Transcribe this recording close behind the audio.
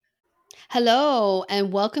Hello,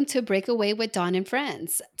 and welcome to Breakaway with Dawn and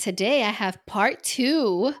Friends. Today I have part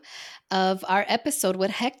two of our episode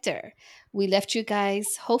with Hector. We left you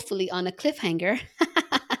guys hopefully on a cliffhanger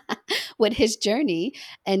with his journey.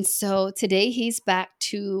 And so today he's back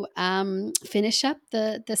to finish up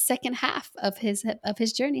the second half of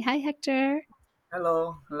his journey. Hi, Hector.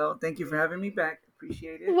 Hello, hello. Thank you for having me back.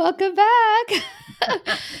 Appreciate it. Welcome back.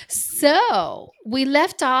 So we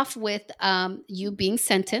left off with you being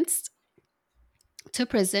sentenced to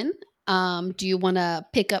prison. Do you want to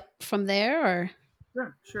pick up from there or?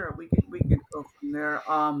 Sure. We could go from there.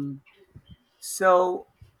 So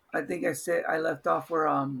I think I said I left off where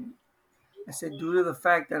I said due to the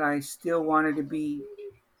fact that I still wanted to be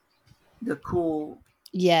the cool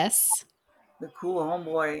Yes. the cool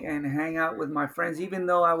homeboy and hang out with my friends, even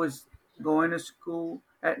though I was going to school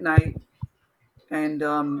at night and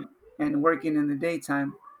working in the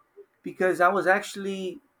daytime, because I was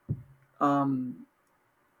actually um,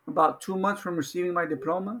 about 2 months from receiving my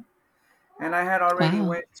diploma, and I had already Wow.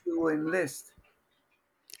 went to enlist.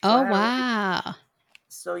 So Oh, I had already wow.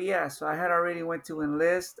 so I had already went to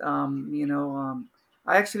enlist.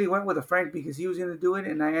 I actually went with a friend because he was going to do it,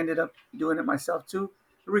 and I ended up doing it myself too.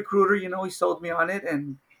 The recruiter, he sold me on it,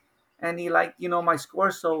 and he liked my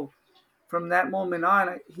score. So from that moment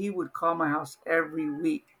on, he would call my house every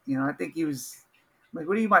week. I think he was like,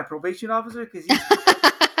 "What are you, my probation officer?" Because he was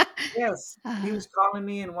yes, he Uh, was calling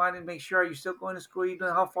me and wanted to make sure, are you still going to school? You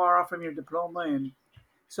know how far off from your diploma? And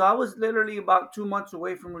so I was literally about 2 months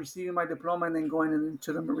away from receiving my diploma and then going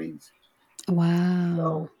into the Marines. wow.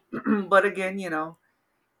 So, but again,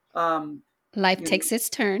 um, Life you know, takes its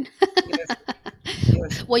turn. yes,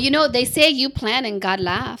 yes. Well, they say you plan and God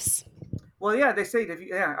laughs. Well, yeah, they say that.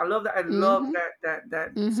 Yeah, I love that. I love Mm-hmm.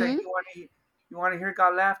 that saying. Mm-hmm. You want to hear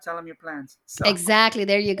God laugh? Tell him your plans. So, Exactly.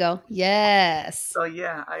 There you go. Yes. so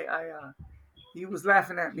yeah, he was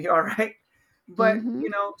laughing at me, all right. But Mm-hmm.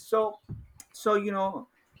 so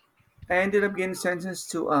I ended up getting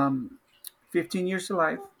sentenced to 15 years to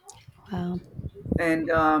life, Wow. and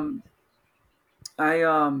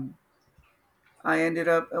I ended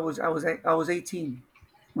up I was 18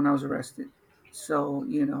 when I was arrested. So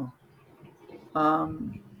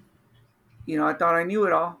um, I thought I knew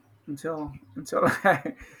it all until until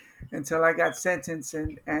I got sentenced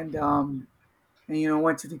and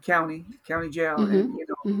went to the county jail. Mm-hmm. And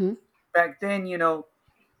Mm-hmm. back then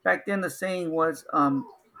back then the saying was,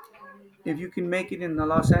 if you can make it in the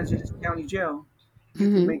Los Angeles County Jail, you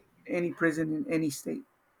can Mm-hmm. make it in any prison in any state.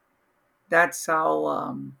 That's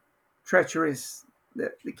how treacherous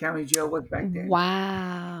the county jail was back then.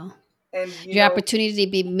 Wow. And Your opportunity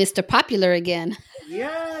to be Mr. Popular again.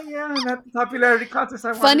 yeah, that popularity contest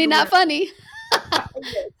I wanted Funny, to not win. funny.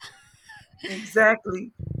 Yes,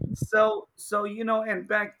 exactly. So and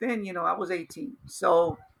back then, I was 18.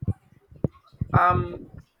 So um,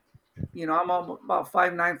 I'm about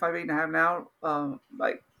 5'9", 5'8" and a half now,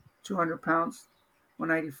 like 200 pounds,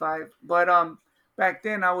 195. But back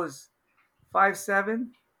then I was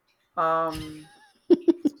 5'7",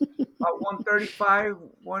 about 135,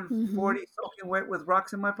 Mm-hmm. 140, soaking wet with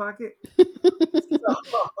rocks in my pocket. So,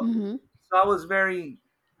 Mm-hmm. so I was very,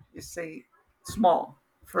 just say, small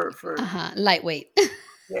for Uh-huh. Lightweight.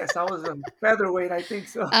 yes, I was a featherweight, I think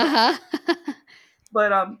so. Uh-huh.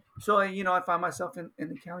 But so I find myself in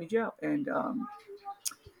the county jail, and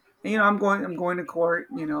I'm going to court,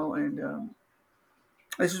 and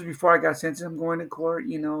this was before I got sentenced. I'm going to court,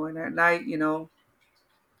 and at night,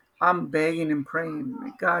 I'm begging and praying,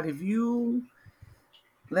 like, God, if you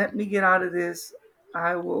let me get out of this,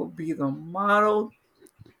 I will be the model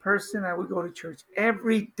person. I would go to church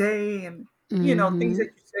every day, and things Mm-hmm.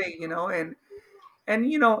 that you say, and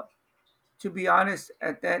to be honest,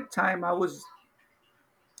 at that time, I was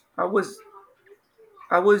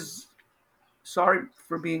I was sorry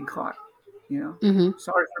for being caught, Mm-hmm.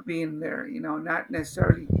 sorry for being there, not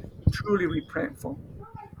necessarily truly repentful.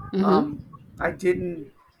 Mm-hmm. Um, I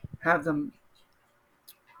didn't have the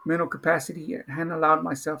mental capacity yet, hadn't allowed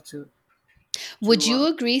myself Would to you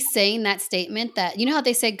agree saying that statement that you know how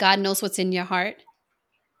they say God knows what's in your heart?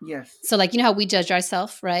 yes, So like how we judge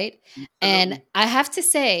ourselves, right? And absolutely, I have to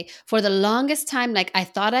say, for the longest time, like I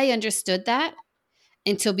thought I understood that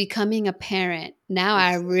until becoming a parent. Now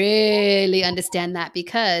I exactly. really understand that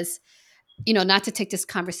because, not to take this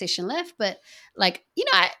conversation left, but like,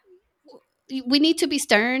 we need to be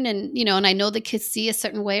stern and I know the kids see a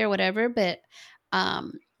certain way or whatever,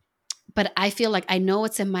 um but I feel like I know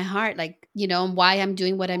what's in my heart, like, and why I'm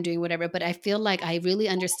doing what I'm doing, whatever. But I feel like I really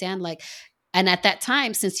understand, like, and at that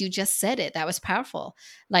time, since you just said it, that was powerful.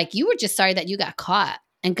 Like, you were just sorry that you got caught.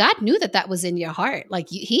 And God knew that that was in your heart. Like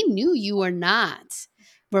he knew you were not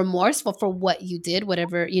remorseful for what you did,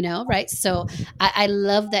 whatever, right? So I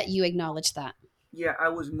love that you acknowledge that. Yeah, I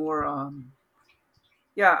was more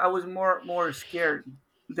yeah, I was more scared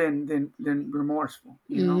than remorseful,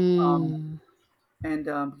 Mm. and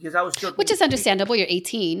because I was still Which is understandable. You're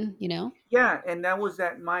 18. yeah, and that was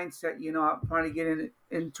that mindset. I'll probably get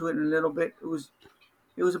into it in a little bit. It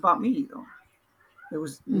was about me though.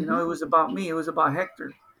 Mm-hmm. It was about me. It was about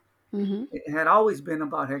Hector. Mm-hmm. It had always been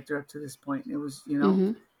about Hector up to this point. It was,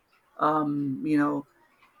 Mm-hmm. um, you know,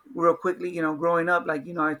 real quickly, growing up, like,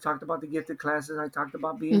 I talked about the gifted classes. I talked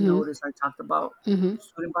about being Mm-hmm. noticed. I talked about Mm-hmm.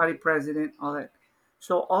 student body president, all that.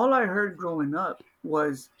 So all I heard growing up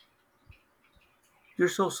was, "You're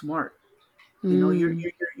so smart. Mm.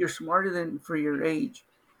 You're smarter than for your age."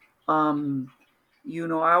 Um,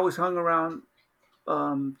 I always hung around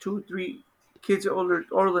two, three kids older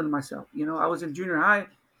than myself. I was in junior high,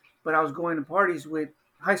 but I was going to parties with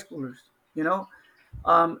high schoolers. You know,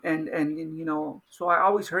 and so I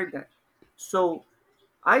always heard that. So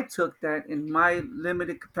I took that in my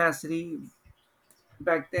limited capacity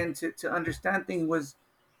back then to understand things was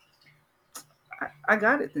I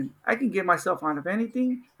got it then. I can get myself out of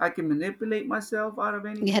anything. I can manipulate myself out of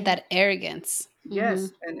You had anything. that arrogance. Mm-hmm.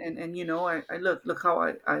 Yes, and I look how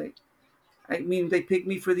I mean they pick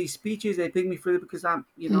me for these speeches. They pick me for it because I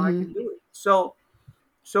Mm-hmm. can do it.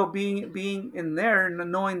 So being in there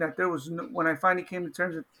and knowing that there was when I finally came to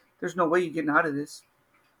terms with there's no way you're getting out of this.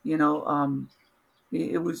 You know,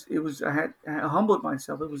 it was I humbled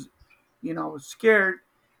myself. It was I was scared,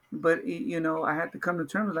 but I had to come to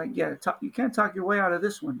terms with like yeah, you can't talk your way out of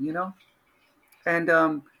this one.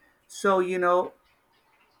 And so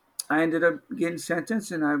I ended up getting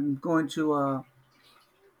sentenced, and I'm going to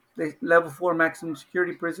the level 4 maximum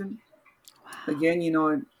security prison.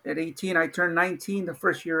 Again, at 18, I turned 19 the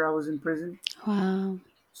first year I was in prison. Wow.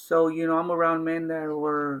 So, I'm around men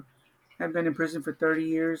that have been in prison for 30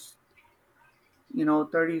 years,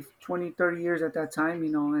 30, 20, 30 years at that time,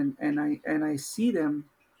 and I see them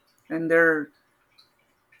and they're,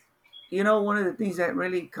 one of the things that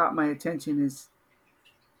really caught my attention is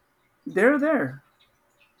they're there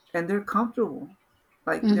and they're comfortable.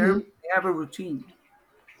 Like Mm-hmm. they have a routine.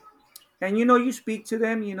 And, you speak to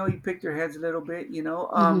them, you pick their heads a little bit,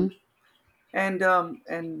 Mm-hmm. and,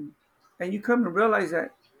 and you come to realize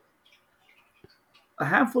that a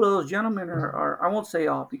handful of those gentlemen are I won't say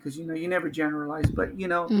all because you never generalize, but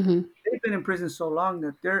Mm-hmm. they've been in prison so long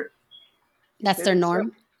that That's they've their accepted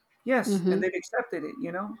norm. yes, Mm-hmm. and they've accepted it.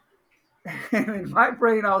 And in my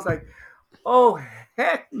brain, I was like, "Oh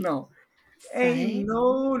heck no, ain't Right.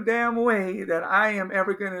 no damn way that I am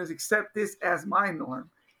ever gonna accept this as my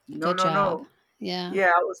norm. No, Good no, job. no." Yeah.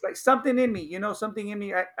 Yeah, I was like something in me, something in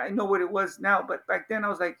me. I know what it was now, but back then I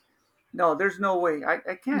was like, "No, there's no way.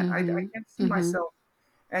 I can't. I Mm-hmm. can't see Mm-hmm. myself."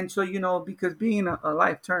 And so because being a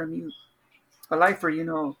life term, a lifer,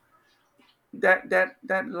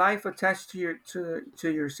 that life attached to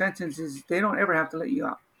your sentences, they don't ever have to let you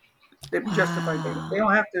out. They've justified. They Wow.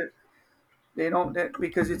 don't have to. They don't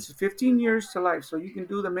because it's 15 years to life, so you can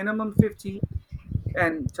do the minimum 15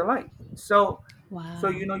 and to life. So Wow.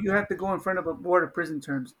 you have to go in front of a board of prison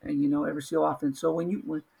terms, and every so often. So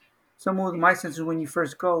when someone with my senses, when you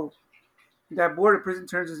first go, that board of prison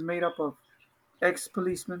terms is made up of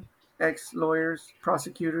ex-policemen, ex-lawyers,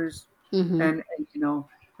 prosecutors, Mm-hmm.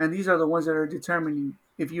 and these are the ones that are determining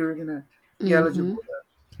if you're gonna be Mm-hmm. eligible.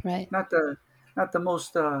 Right. Not the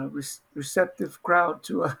most receptive crowd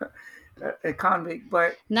to a convict,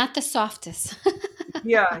 but Not the softest.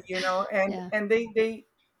 yeah, and Yeah. and they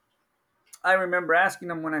I remember asking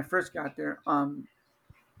them when I first got there,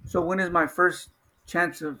 so when is my first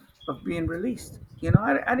chance of being released?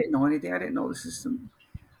 I didn't know anything. I didn't know the system,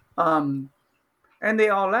 um, and they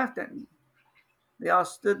all laughed at me. They all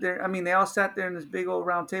stood there. I mean, they all sat there in this big old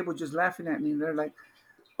round table just laughing at me. And they're like,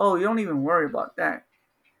 "Oh, you don't even worry about that.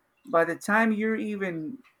 By the time you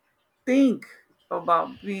even think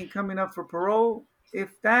about being coming up for parole,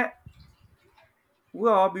 if that,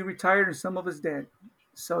 we'll all be retired and some of us dead.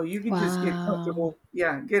 So you can just get Wow. comfortable.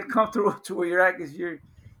 Yeah, get comfortable to where you're at because you're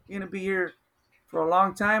gonna be here for a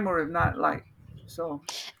long time, or if not, like so.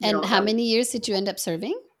 And how That many years did you end up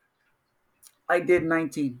serving? I did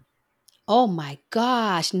 19. Oh my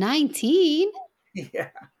gosh, 19?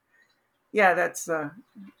 Yeah, yeah. That's I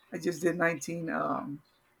just did 19.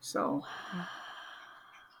 So Wow.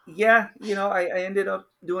 yeah, I ended up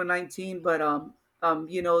doing 19, but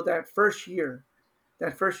that first year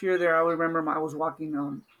there, I remember I was walking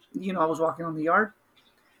I was walking on the yard,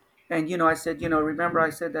 and I said, remember I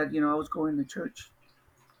said that I was going to church,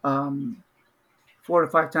 um 4 to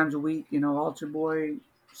 5 times a week. Altar boy,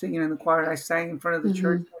 singing in the choir. I sang in front of the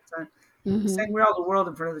church Mhm. one time. I Mhm. sang "We're All the World"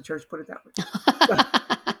 in front of the church. Put it that way. So,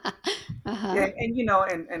 Uh-huh. yeah,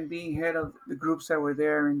 and and being head of the groups that were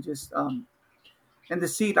there, and just and the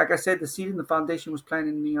seed, like I said, the seed in the foundation was planted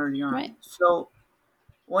in me early Right. on. So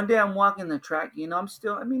one day I'm walking the track. I'm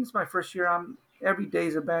still. I mean, it's my first year. Every day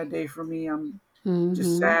is a bad day for me. I'm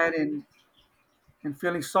just Mhm. sad and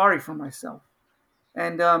feeling sorry for myself.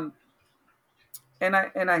 And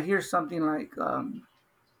I hear something like,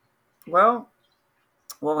 well,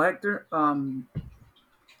 Hector. And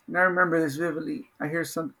I remember this vividly. I hear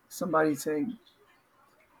somebody saying,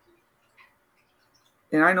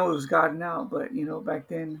 and I know it was God now, but back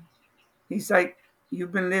then, he's like,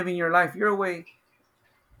 "You've been living your life your way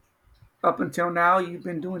up until now. You've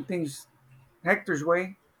been doing things Hector's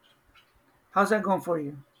way. How's that going for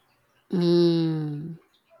you?" Mm.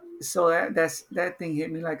 So that thing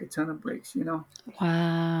hit me like a ton of bricks.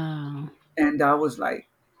 Wow. And I was like,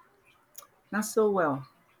 not so well.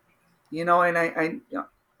 And I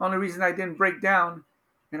only reason I didn't break down,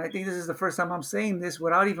 and I think this is the first time I'm saying this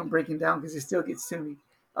without even breaking down because it still gets to me,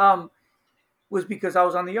 was because I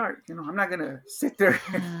was on the yard. I'm not gonna sit there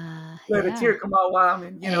and let a Yeah. tear come out while I'm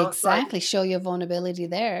in. So Exactly. Show your vulnerability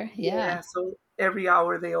there. Yeah. yeah. So every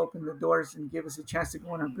hour they open the doors and give us a chance to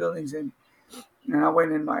go in our buildings, and I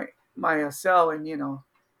went in my cell and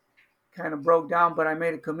kind of broke down, but I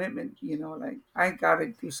made a commitment. Like I gotta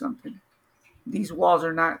do something. These walls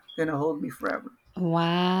are not gonna hold me forever.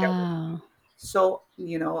 Wow. So,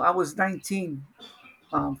 I was 19,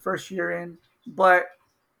 first year in, but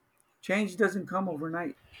change doesn't come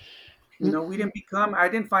overnight. We Mm-mm. didn't become, I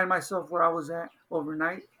didn't find myself where I was at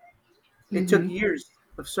overnight. It took Mhm. years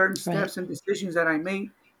of certain Right. steps and decisions that I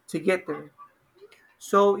made to get there.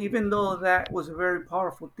 So, even though that was a very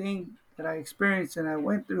powerful thing that I experienced and I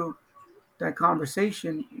went through that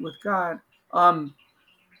conversation with God,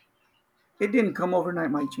 it didn't come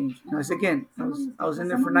overnight, my change. Again, I was in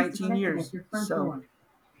there for 19 years. So,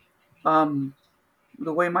 um,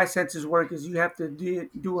 the way my senses work is you have to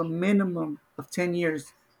do a minimum of 10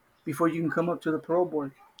 years before you can come up to the parole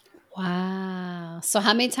board. Wow. So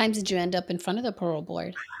how many times did you end up in front of the parole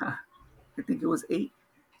board? I think it was 8.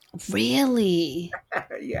 Really?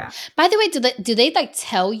 Yeah. By the way, do they like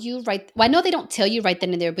tell you right? Well, I know they don't tell you right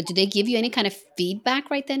then and there, but do they give you any kind of feedback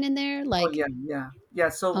right then and there? Oh, Like, yeah, yeah. Yeah,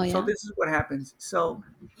 oh so yeah. this is what happens. So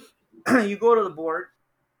you go to the board,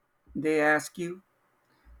 they ask you,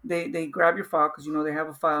 they grab your file because they have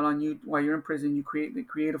a file on you while you're in prison. They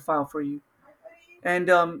create a file for you.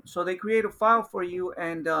 And so they create a file for you,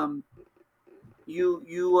 and you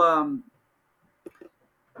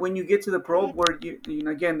when you get to the parole board,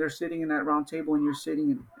 again, they're sitting in that round table and you're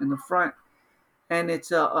sitting in the front, and it's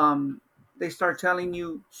they start telling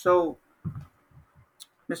you, so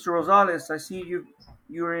Mr. Rosales, I see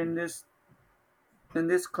you're in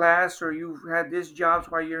this class, or you've had this jobs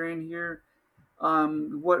while you're in here.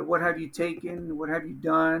 What have you taken? What have you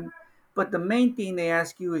done? But the main thing they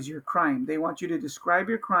ask you is your crime. They want you to describe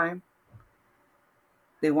your crime.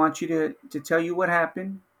 They want you to tell you what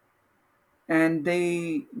happened, and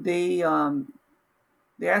they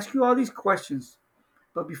ask you all these questions.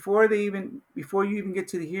 But before you even get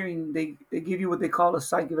to the hearing, they give you what they call a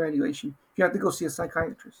psych evaluation. You have to go see a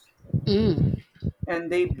psychiatrist. Mm.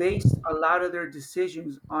 And they base a lot of their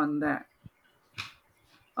decisions on that,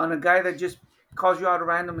 on a guy that just calls you out at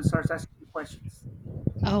random and starts asking you questions.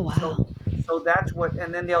 Oh So, wow. so that's what,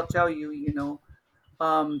 and then they'll tell you,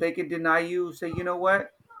 they can deny you, say, you know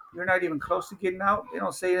what, you're not even close to getting out. They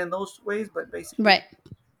don't say it in those ways, but basically, Right.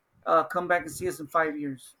 come back and see us in 5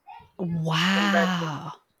 years. Come back.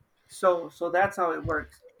 Wow. So that's how it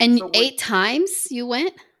works. And So what? 8 times you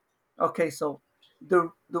went? Okay, so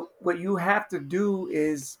the what you have to do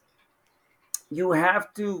is you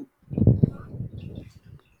have to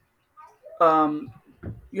um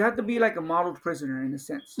you have to be like a model prisoner in a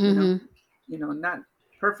sense, Mm-hmm. not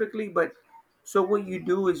perfectly, but so what you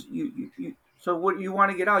do is so what you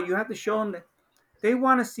want to get out, you have to show them that they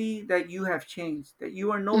want to see that you have changed, that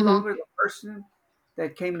you are no Mm-hmm. longer the person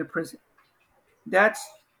that came to prison.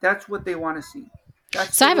 That's what they want to see.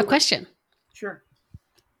 That's So the I have a way. question. Sure.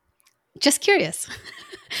 Just curious.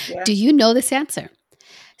 Yeah. Do you know this answer?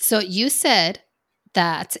 So you said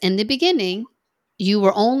that in the beginning, you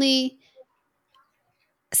were only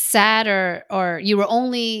sad or you were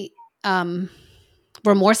only um,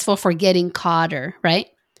 remorseful for getting caught, or right?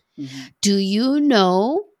 Hmm. Do you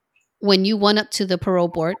know when you went up to the parole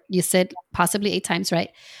board? You said possibly 8 times,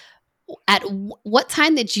 right? At what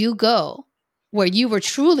time did you go where you were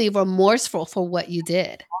truly remorseful for what you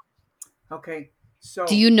did? Okay.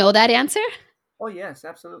 Do So you know that answer? Oh yes,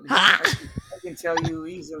 absolutely. Ah! I can tell you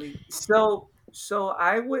easily. So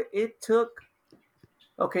I would. It took.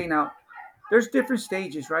 Okay, now there's different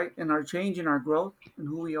stages, right, in our change, in our growth, and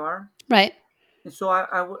who we are. Right. And so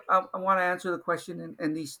I want to answer the question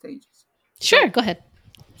in these stages. Sure, So go ahead.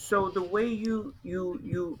 so the way you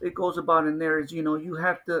it goes about in there is, you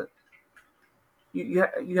have to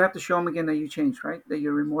you have to show them again that you changed, right? That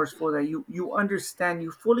you're remorseful, that you understand,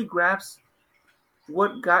 you fully grasp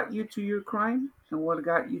what got you to your crime and what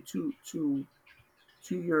got you to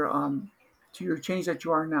your to your change that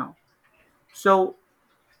you are now. So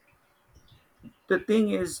the thing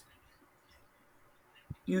is,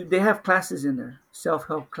 you they have classes in there,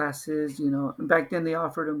 self-help classes, and back then they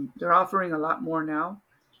offered them. They're offering a lot more now,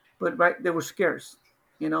 but right, they were scarce,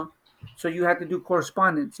 you know. So you had to do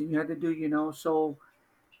correspondence, and you had to do, so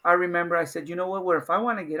I remember I said, you know what, if I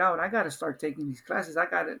want to get out, I got to start taking these classes. I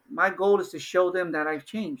got to, my goal is to show them that I've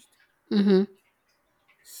changed. Mm-hmm.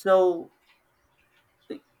 So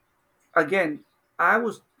again,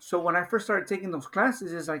 so when I first started taking those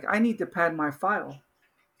classes, it's like I need to pad my file.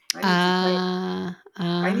 I need to pad,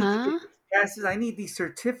 I need to get Uh-huh. these classes. I need these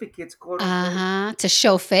certificates, quote unquote. Uh-huh. To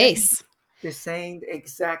show I need, face. they're saying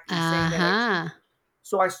exactly saying that I changed. Uh-huh.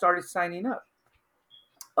 So I started signing up.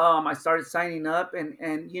 I started signing up,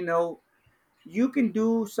 and you can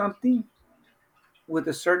do something with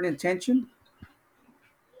a certain intention,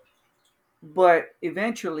 but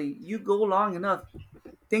eventually you go long enough,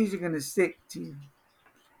 things are going to stick to you.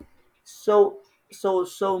 So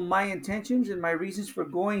my intentions and my reasons for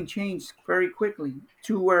going changed very quickly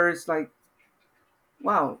to where it's like,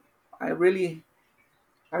 wow, i really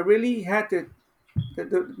I really had to.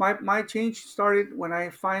 My change started when I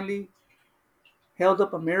finally held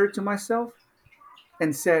up a mirror to myself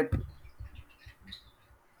and said,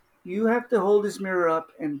 you have to hold this mirror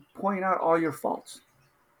up and point out all your faults,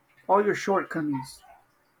 all your shortcomings,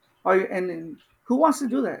 and who wants to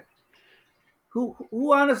do that? Who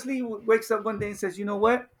honestly wakes up one day and says, you know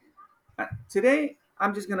what, today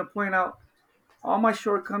I'm just going to point out all my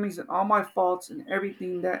shortcomings and all my faults and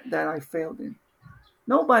everything that I failed in.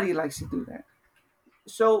 Nobody likes to do that.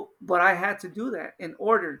 So, but I had to do that in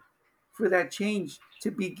order for that change to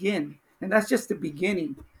begin, and that's just the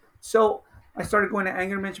beginning. So I started going to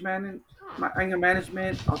anger management,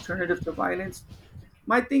 alternative to violence.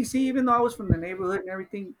 My thing, see, even though I was from the neighborhood and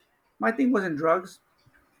everything, my thing wasn't drugs.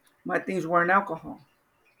 My things weren't alcohol.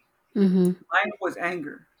 Mm-hmm. Mine was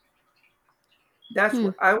anger. That's Hmm.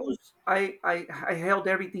 what I was. I held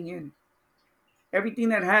everything in. Everything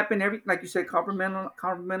that happened, like you said,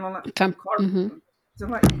 Mm-hmm.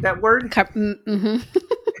 something like that word. Mm-hmm.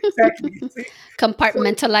 Exactly. See? So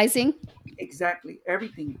Compartmentalizing. exactly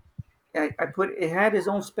everything. I put it had its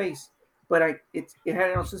own space, but it had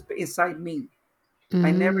its own space inside me.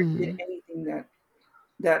 I never did Mm. anything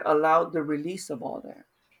that allowed the release of all that,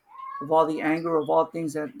 of all the anger, of all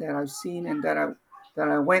things that I've seen and that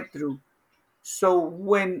I went through. So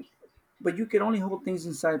but you can only hold things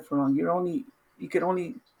inside for long. You can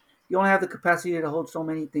only you only have the capacity to hold so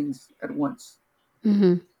many things at once.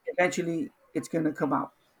 Mm-hmm. Eventually, it's gonna come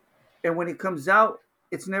out, and when it comes out,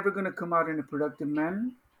 it's never gonna come out in a productive manner,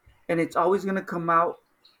 and it's always gonna come out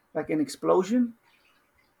like an explosion,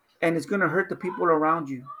 and it's gonna hurt the people around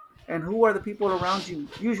you. And who are the people around you?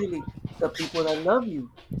 Usually, the people that love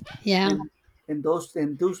you, Yeah. and those are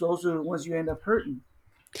the ones you end up hurting.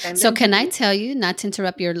 And So then can I you tell you, not to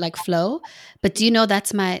interrupt your like flow, but do you know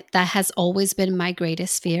that has always been my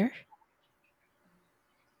greatest fear?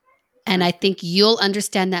 And I think you'll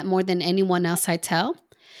understand that more than anyone else I tell,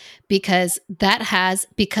 because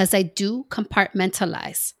I do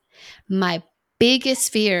compartmentalize. My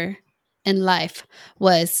biggest fear in life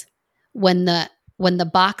was when the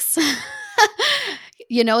box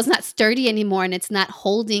is not sturdy anymore and it's not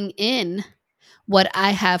holding in what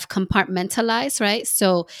I have compartmentalized, right?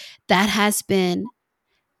 So that has been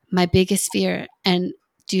my biggest fear. And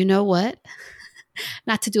do you know what?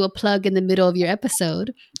 Not to do a plug in the middle of your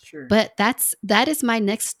episode, sure, but that is my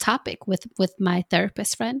next topic with my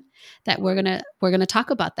therapist friend, that we're right, going to we're going to talk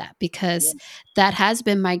about that, because yes. that has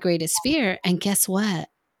been my greatest fear. And guess what?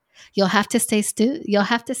 You'll have to stay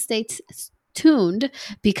tuned,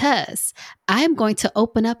 because I'm going to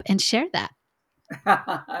open up and share that.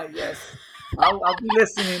 Yes, I'll be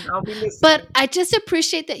listening. I'll be But listening. I just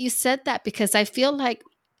appreciate that you said that, because I feel like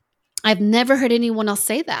I've never heard anyone else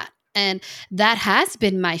say that. And that has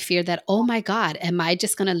been my fear, that, oh my God, am I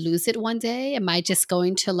just going to lose it one day? Am I just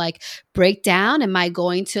going to like break down? Am I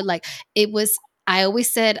going to like, I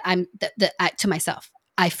always said, to myself,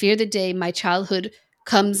 I fear the day my childhood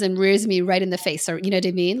comes and rears me right in the face, or you know what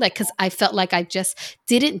I mean? Like, because I felt like I just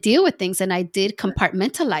didn't deal with things and I did Right,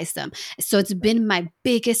 compartmentalize them. So it's right. been my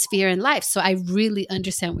biggest fear in life. So I really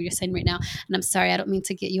understand what you're saying right now. And I'm sorry, I don't mean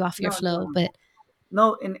to get you off your No, no, flow, no. but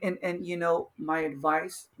No, and my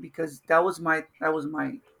advice, because that was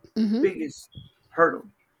my mm-hmm, biggest hurdle,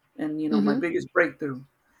 and my mm-hmm, biggest breakthrough.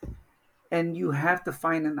 And you have to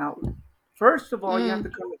find an outlet. First of all, you have mm, to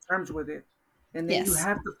come to terms with it, and then you yes,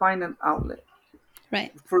 have to find an outlet.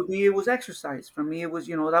 right. For me, it was exercise. For me, it was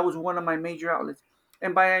that was one of my major outlets.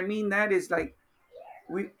 And by I mean that is like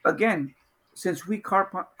we again, since we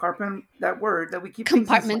carpent that word that we keep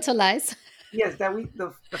things inside. Compartmentalize. Yes, that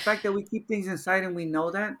the fact that we keep things inside and we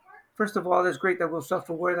know that. First of all, that's great that we're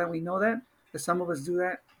self-aware that we know that some of us do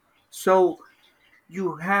that. So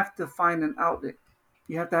you have to find an outlet.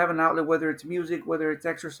 You have to have an outlet, whether it's music, whether it's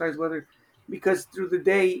exercise, because through the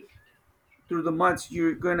day, through the months,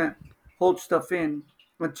 you're gonna hold stuff in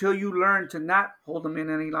until you learn to not hold them in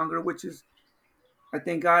any longer. Which is, I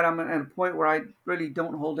thank God, I'm at a point where I really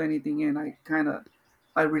don't hold anything in.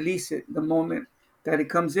 I release it the moment that it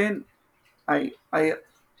comes in. I I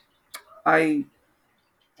I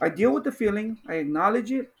I deal with the feeling. I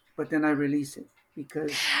acknowledge it, but then I release it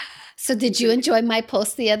because So did you because enjoy my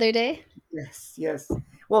post the other day? yes, yes.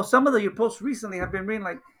 Well, some of your posts recently have been reading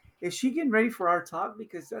like, is she getting ready for our talk?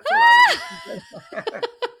 Because that's a lot of the.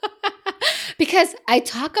 Because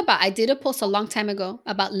I did a post a long time ago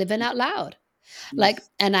about living out loud. Like, Yes.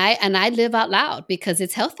 and I live out loud because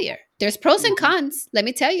it's healthier. There's pros and Mhm. cons. Let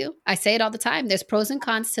me tell you, I say it all the time. There's pros and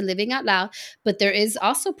cons to living out loud, but there is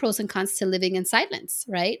also pros and cons to living in silence,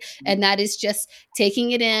 right? And that is just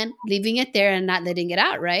taking it in, leaving it there, and not letting it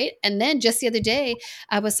out, right? And then just the other day,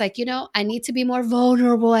 I was like, I need to be more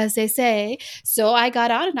vulnerable, as they say. So I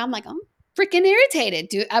got on and I'm like, I'm freaking irritated,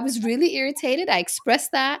 dude. I was really irritated. I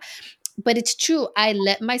expressed that, but it's true. I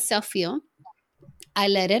let myself feel. I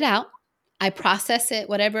let it out. I process it,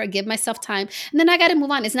 whatever, I give myself time. And then I got to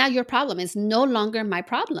move on. It's not your problem. It's no longer my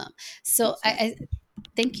problem. So I Exactly.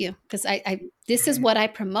 thank you because this is what I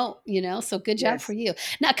promote. So good job for Yes. you.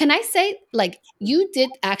 Now, can I say, like, you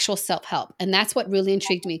did actual self help, and that's what really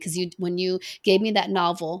intrigued me because when you gave me that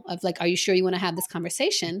novel of like, are you sure you want to have this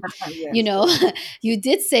conversation? You Yes. know, Yes. you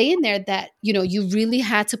did say in there that you really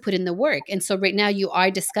had to put in the work, and so right now you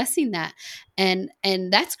are discussing that, and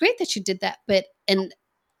that's great that you did that. But and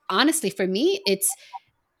honestly, for me,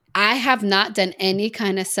 I have not done any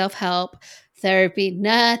kind of self help therapy,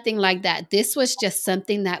 nothing like that. This was just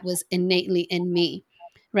something that was innately in me.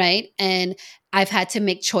 Right. And I've had to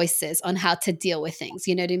make choices on how to deal with things.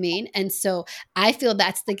 You know what I mean? And so I feel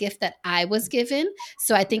that's the gift that I was given.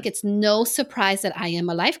 So I think Yes. it's no surprise that I am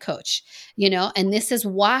a life coach, and this is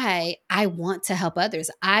why I want to help others.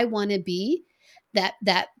 I want to be that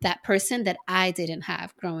person that I didn't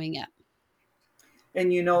have growing up.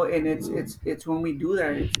 And and it's when we do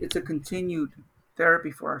that, it's a continued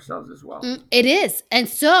therapy for ourselves as well. It is. And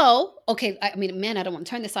so, okay, I mean, man, I don't want to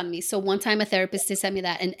turn this on me. So one time a therapist did send me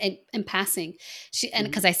that and in passing, and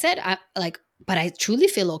Hmm. because I said, but I truly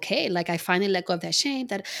feel okay. Like I finally let go of that shame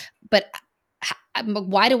but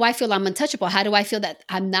why do I feel I'm untouchable? How do I feel that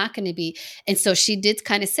I'm not going to be? And so she did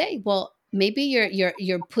kind of say, well, maybe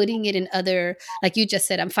you're putting it in other, like you just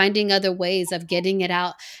said, I'm finding other ways of getting it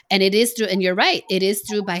out. And it is through, and you're right, it is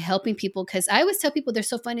through by helping people. Cause I always tell people they're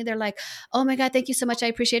so funny. They're like, oh my God, thank you so much. I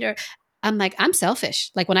appreciate it. I'm like, I'm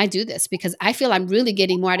selfish. Like when I do this, because I feel I'm really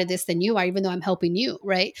getting more out of this than you are, even though I'm helping you.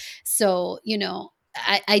 Right. So,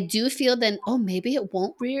 I do feel then, oh, maybe it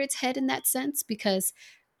won't rear its head in that sense because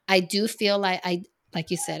I do feel like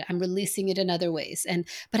you said, I'm releasing it in other ways.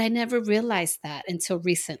 But I never realized that until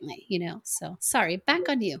recently. So sorry, back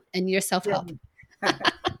on you and your self Yeah. help.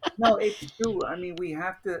 No, it's true. I mean, we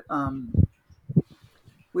have to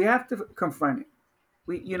confront it.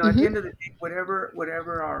 At the Mm-hmm. end of the day, whatever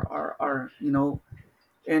our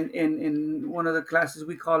in one of the classes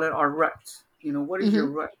we call it our ruts. What is your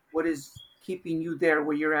Mm-hmm. rut? What is keeping you there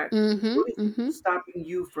where you're at? Mm-hmm. What is Mm-hmm. stopping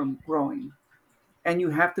you from growing? And you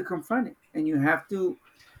have to confront it, and you have to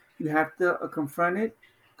confront it,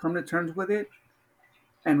 come to terms with it,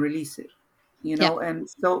 and release it. Yep. And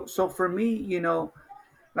so for me,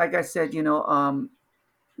 like I said,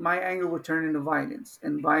 my anger would turn into violence,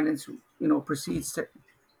 and violence, precedes to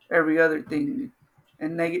every other thing,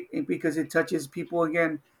 and negative because it touches people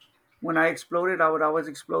again. When I exploded, I would always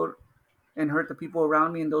explode and hurt the people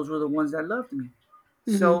around me, and those were the ones that loved me.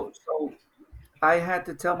 Mm-hmm. So I had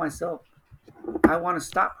to tell myself, I want to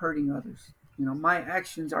stop hurting others. My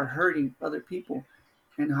actions are hurting other people,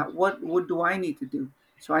 and what do I need to do?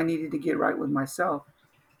 So I needed to get right with myself,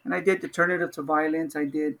 and I did alternative to violence. I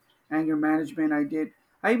did anger management. I did.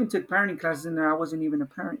 I even took parenting classes in there. I wasn't even a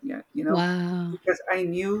parent yet, Wow. because I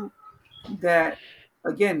knew that,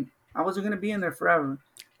 again, I wasn't going to be in there forever,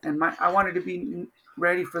 and I wanted to be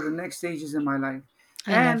ready for the next stages in my life.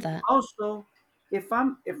 I love And that. also, if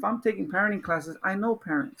I'm taking parenting classes, I know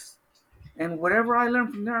parents, and whatever I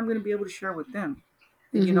learn from there, I'm going to be able to share with them.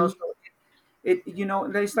 And Mhm. so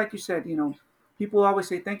it's like you said, people always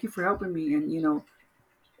say thank you for helping me, and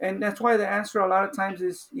and that's why the answer a lot of times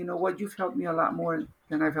is, what, you've helped me a lot more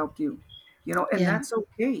than I've helped you, and Yeah. that's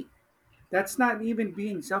okay. That's not even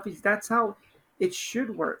being selfish. That's how it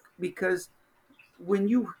should work, because when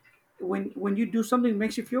you when you do something that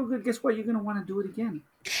makes you feel good, guess what? You're gonna want to do it again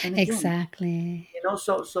and again. Exactly.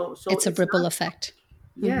 So It's a it's ripple not. effect.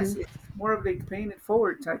 Yes, Mhm. it's more of a paying it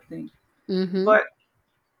forward type thing. Mhm. But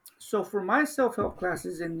so for my self help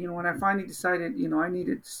classes, and when I finally decided, I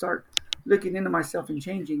needed to start looking into myself and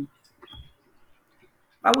changing,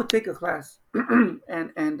 I would take a class,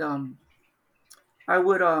 and I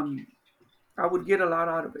would um I would get a lot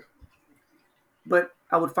out of it. But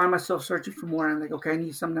I would find myself searching for more. I'm like, okay, I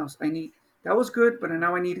need something else. That was good, but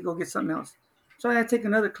now I need to go get something else. So I had to take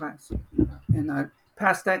another class, and I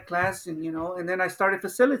passed that class, and then I started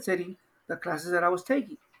facilitating the classes that I was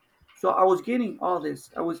taking. So I was getting all this.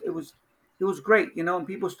 It was great, and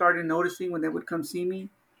people started noticing when they would come see me.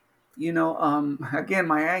 Again,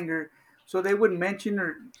 my anger. So they would mention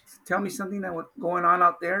or tell me something that was going on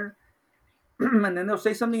out there, and then they'll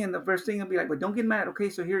say something, and the first thing will be like, "But don't get mad, okay?"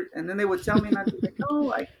 So here, and then they would tell me, and I'd be like,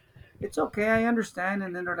 "No, it's okay, I understand."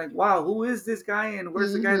 And then they're like, "Wow, who is this guy? And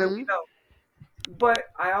where's the guy that we Mhm. know?" But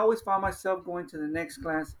I always found myself going to the next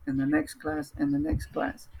class and the next class and the next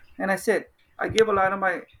class. And I said, I give a lot of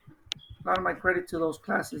my credit to those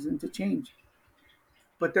classes and to change.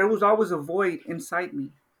 But there was always a void inside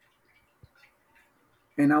me,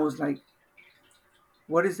 and I was like,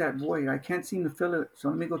 "What is that void? I can't seem to fill it. So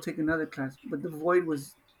let me go take another class." But the void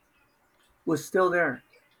was still there,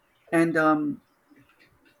 and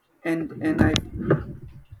and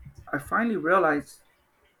I finally realized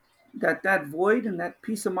that that void and that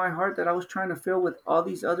piece of my heart that I was trying to fill with all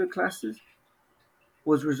these other classes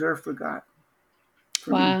was reserved for God,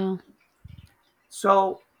 for me. Wow.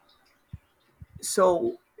 So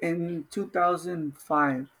so in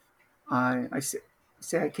 2005, I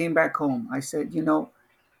came back home. I said,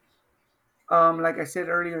 like I said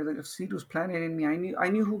earlier, the seed was planted in me. I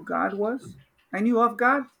knew who God was. I knew of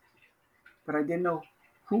God, but I didn't know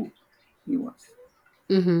who He was.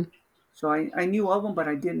 Mhm. So I knew of Him, but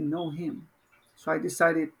I didn't know Him. So I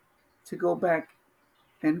decided to go back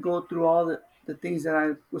and go through all the things that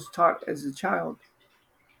I was taught as a child,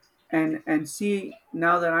 and see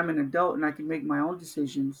now that I'm an adult and I can make my own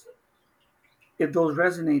decisions, if those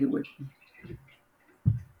resonated with me.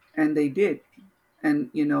 And they did.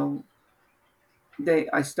 And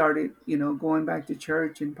I started, going back to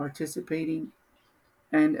church and participating,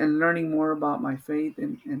 and learning more about my faith,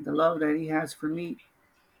 and the love that He has for me.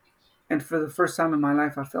 And for the first time in my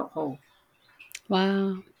life, I felt whole.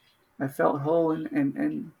 Wow. I felt whole,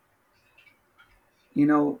 and you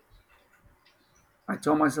know I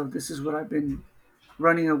told myself, this is what I've been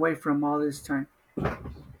running away from all this time.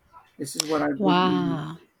 This is what I've been,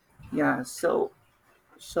 Wow. yeah. So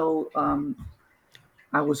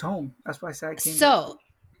I was home. That's why I said I came back home. So,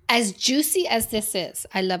 as juicy as this is,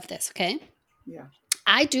 I love this, okay? Yeah,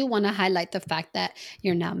 I do want to highlight the fact that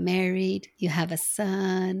you're now married, you have a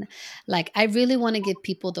son. Like, I really want to give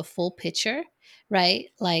people the full picture, right?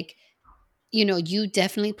 Like, you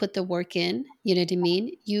definitely put the work in, you know what I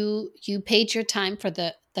mean? You paid your time for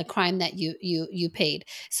the crime that you paid.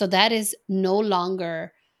 So that is no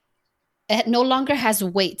longer, it no longer has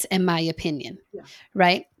weight in my opinion, yeah,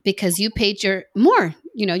 right? Because you paid your more,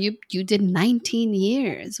 you did 19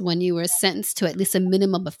 years when you were sentenced to at least a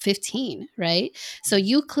minimum of 15, right? So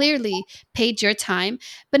you clearly paid your time.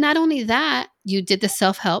 But not only that, you did the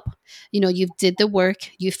self-help, you did the work,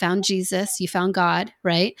 you found Jesus, you found God,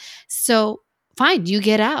 right? So fine, you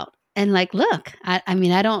get out. And like, look, I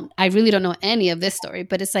mean, I really don't know any of this story,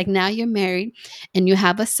 but it's like now you're married and you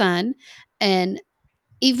have a son, and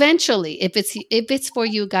eventually, if it's for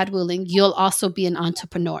you, God willing, you'll also be an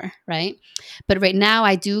entrepreneur, right? But right now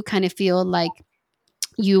I do kind of feel like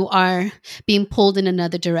you are being pulled in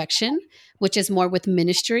another direction, which is more with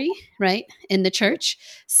ministry, right, in the yeah, church.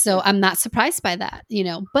 So yeah, I'm not surprised by that,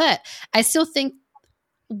 but I still think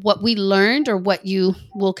what we learned, or what you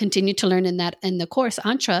will continue to learn in the course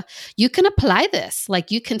Antra, you can apply this.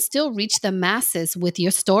 Like, you can still reach the masses with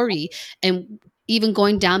your story, and even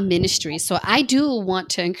going down ministry. So I do want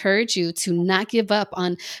to encourage you to not give up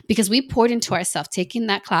on, because we poured into ourselves taking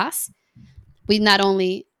that class. We not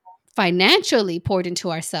only financially poured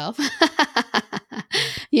into ourselves.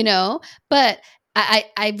 you know, but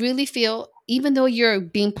I really feel even though you're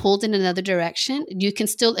being pulled in another direction, you can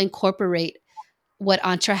still incorporate what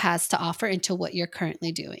Antra has to offer into what you're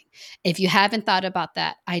currently doing. If you haven't thought about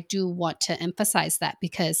that, I do want to emphasize that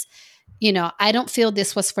because, I don't feel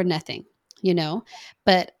this was for nothing, you know,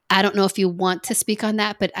 but I don't know if you want to speak on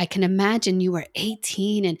that, but I can imagine you were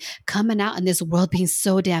 18 and coming out in this world being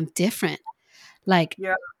so damn different. Like,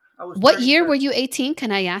 Yeah, I was what year 37. were you 18?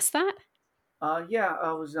 Can I ask that? Yeah,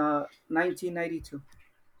 I was 1992.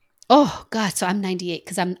 Oh, God. So I'm 98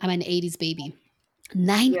 because I'm an 80s baby.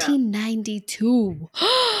 Yeah, 1992.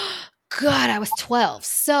 God, I was 12.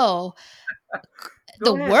 So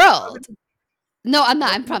the go ahead. I world. mean, No, I'm not.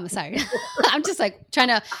 no, I'm promise. Sorry. I'm just like trying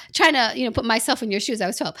to, put myself in your shoes. I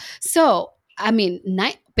was 12. So, I mean,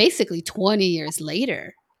 basically 20 years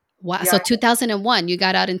later. Wow. yeah, So 2001, you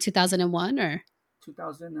got out in 2001 or?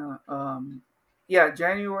 2000. Yeah,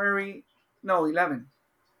 January. No, 11.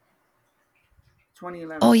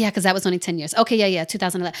 Oh 2011. yeah, because that was only 10 years. Okay, yeah, yeah,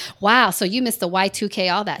 2011. Wow, so you missed the Y2K,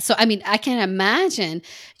 all that. So I mean, I can imagine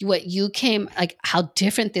what you came like how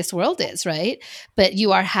different this world is, right? But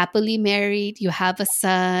you are happily married, you have a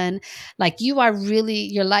son, like you are really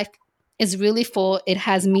your life is really full. It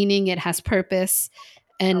has meaning, it has purpose.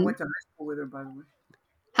 I And went to high school with her, by the way.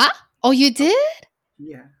 huh? Oh, you I, did?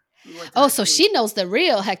 yeah, we went to Oh, high so school. she knows the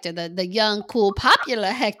real Hector, the young, cool, popular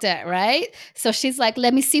Hector, right? So she's like,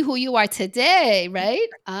 let me see who you are today, right?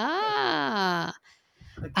 Ah.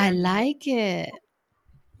 I Again, like it.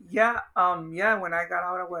 yeah, yeah. When I got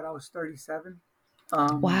out of it, I was 37.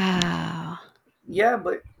 Um, Wow. yeah,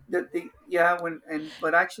 but yeah,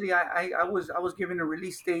 but actually, I was given a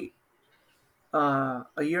release date a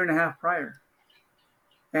year and a half prior.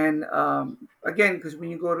 And again, because when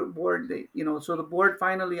you go to board, so the board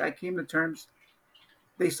finally, I came to terms.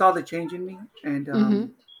 They saw the change in me and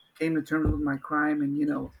Mhm. came to terms with my crime.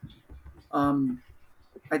 And um,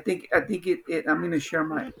 I think I'm going to share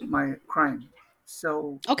my crime.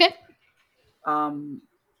 So Okay. um,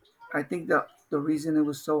 I think the reason it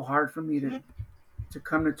was so hard for me to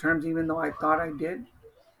come to terms, even though I thought I did,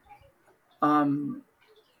 um,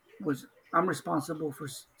 was I'm responsible for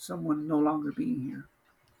someone no longer being here.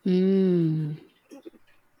 Mm.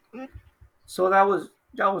 So that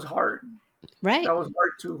was hard. That Right. was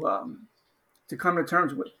hard to come to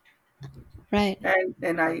terms with. Right.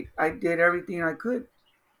 And I did everything I could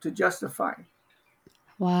to justify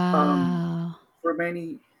um, Wow. for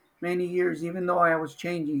many years, even though I was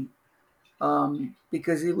changing,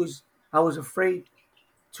 because it was I was afraid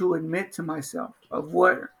to admit to myself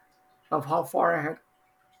of how far I had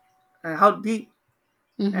and how deep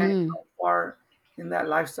and Mhm. how far in that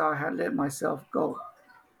lifestyle I had let myself go.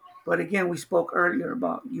 But again, we spoke earlier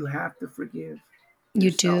about you have to forgive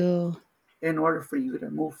You yourself do. in order for you to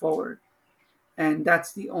move forward, and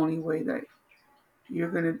that's the only way that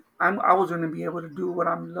I was gonna be able to do what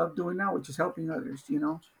I love doing now, which is helping others,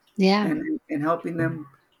 Yeah. and helping them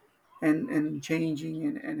and changing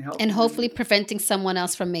and And helping them. hopefully preventing someone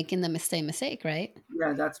else from making the same mistake, right?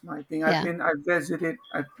 Yeah, that's my thing. Yeah.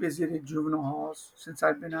 I've visited juvenile halls since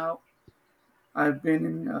I've been out. I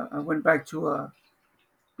went back to a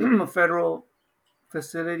federal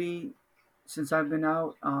facility since I've been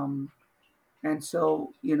out. And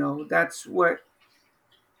so that's what.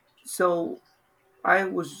 So I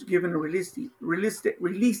was given a release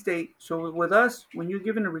date. So with us, when you're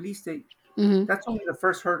given a release date, Mhm. that's only the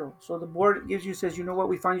first hurdle. So the board says, you know what,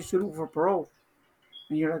 we find you suitable for parole,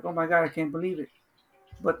 and you're like, oh my god, I can't believe it.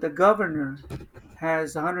 But the governor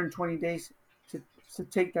has 120 days to to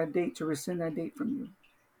take that date to rescind that date from you.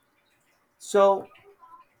 So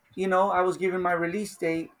I was given my release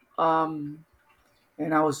date, and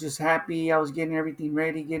I was just happy. I was getting everything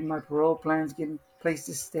ready, getting my parole plans, getting place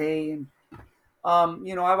to stay, and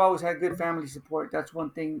I've always had good family support. That's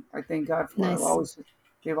one thing I thank God for. Nice.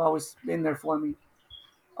 They've always been there for me.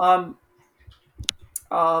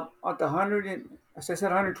 At the hundred and as I said,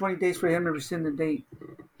 120 days for him to rescind the date.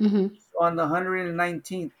 Mhm. So on the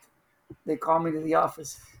 119th, they called me to the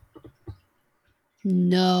office.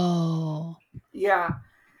 No. Yeah,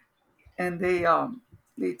 and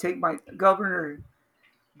they take my governor,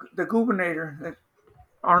 the governor,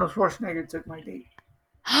 Arnold Schwarzenegger took my date.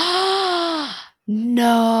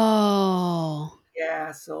 no.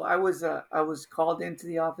 Yeah, so I was called into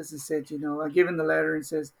the office and said, I given the letter and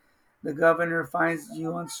says the governor finds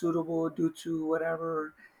you unsuitable due to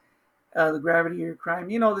whatever the gravity of your crime.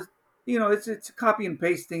 It's a copy and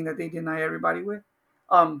paste thing that they deny everybody with.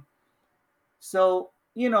 Um, so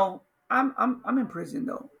I'm in prison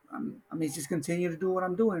though. I mean, just continue to do what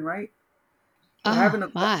I'm doing, right? So Oh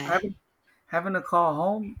my. having to call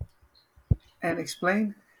home and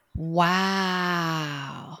explain,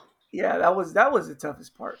 Wow. yeah, that was the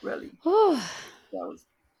toughest part, really. Whew. That was,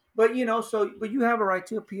 but but you have a right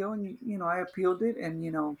to appeal, and I appealed it,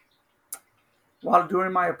 and while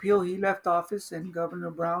during my appeal, he left office, and Governor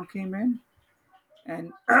Brown came in,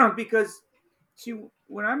 and because see,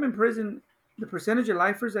 when I'm in prison, the percentage of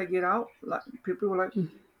lifers I get out, like, people were like, Mm,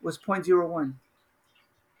 was 0.01.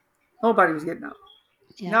 Nobody was getting out.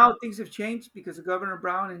 yeah. Now things have changed because of Governor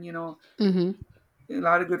Brown, and Hmm. a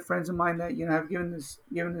lot of good friends of mine that have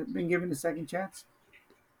been given a second chance.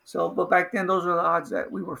 So, but back then, those were the odds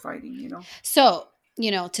that we were fighting. So,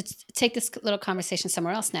 take this little conversation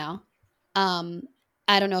somewhere else now. Um,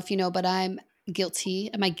 I don't know if you know, but I'm guilty.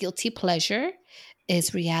 My guilty pleasure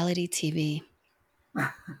is reality TV.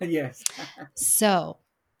 Yes, So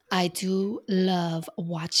I do love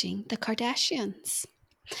watching the Kardashians,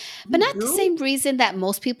 but you not the do. same reason that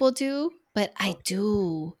most people do. But I Okay.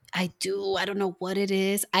 do. I do. I don't know what it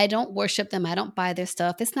is. I don't worship them. I don't buy their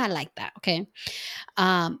stuff. It's not like that. Okay.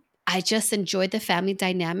 I just enjoyed the family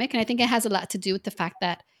dynamic. And I think it has a lot to do with the fact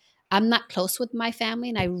that I'm not close with my family.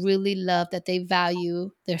 And I really love that they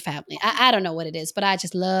value their family. I don't know what it is, but I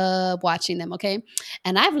just love watching them. Okay.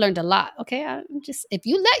 And I've learned a lot. Okay. I'm just, if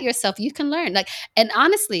you let yourself, you can learn. Like, and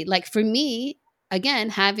honestly, like for me, again,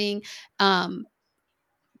 having,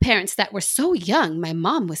 parents that were so young. My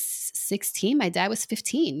mom was 16, my dad was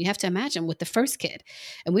 15. You have to imagine with the first kid.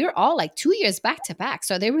 And we were all like 2 years back to back.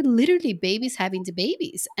 So they were literally babies having to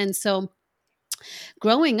babies. And so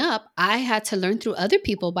growing up, I had to learn through other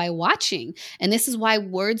people by watching. And this is why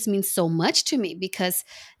words mean so much to me because,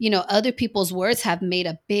 other people's words have made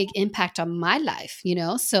a big impact on my life.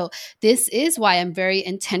 So this is why I'm very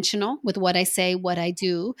intentional with what I say, what I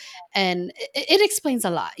do. And it explains a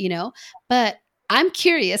lot. But I'm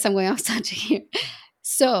curious, I'm going off subject here.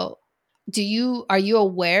 So, are you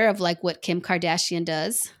aware of like what Kim Kardashian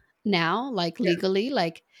does now, like Yeah. legally,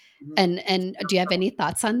 like, Mhm. and do you have any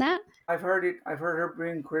thoughts on that? I've heard it. I've heard her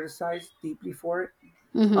being criticized deeply for it.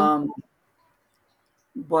 Mm-hmm. Um,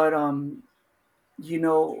 but you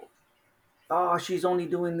know, oh, she's only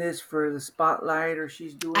doing this for the spotlight, or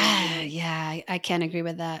she's doing, Ah, yeah, I can't agree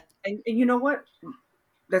with that. and you know what?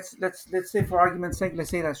 Let's say, for argument's sake, let's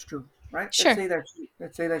say that's true, right? Let's Sure, say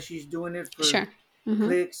that she's doing it for sure. Mm-hmm.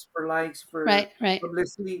 clicks, for likes, for Right, right.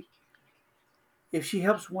 publicity. If she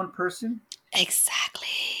helps one person, Exactly.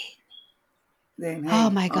 then Oh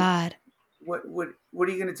hey, my God. what are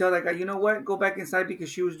you going to tell that guy? You know what? Go back inside because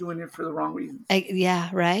she was doing it for the wrong reasons. Yeah,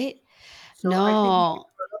 right? So I think we get No.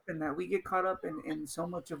 caught up in that. We get caught up in so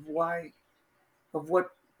much of what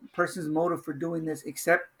person's motive for doing this.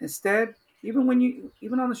 Except instead, even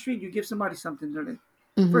on the street, you give somebody something. They're like,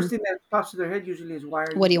 Hmm. first thing that pops to their head usually is, why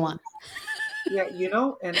are What you do you doing want? this? Yeah,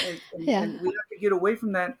 Yeah. and we have to get away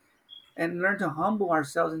from that and learn to humble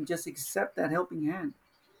ourselves and just accept that helping hand.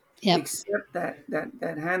 Yep. Accept that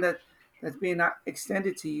hand that's being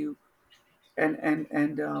extended to you, and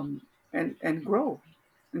and grow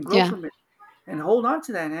Yeah. from it, and hold on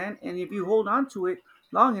to that hand. And if you hold on to it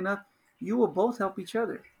long enough, you will both help each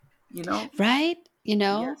other. You know? Right?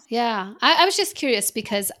 Yes. Yeah. I was just curious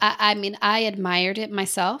because I mean, I admired it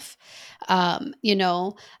myself,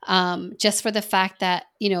 just for the fact that,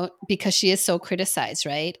 because she is so criticized,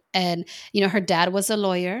 right? And, her dad was a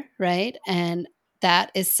lawyer, right? And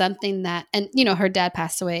that is something that, and, her dad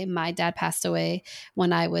passed away. My dad passed away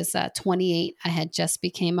when I was 28. I had just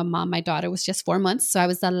became a mom. My daughter was just 4 months. So I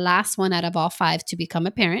was the last one out of all five to become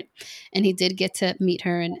a parent. And he did get to meet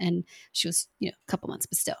her and she was, a couple months,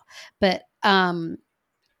 but still. But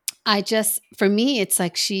I just, for me, it's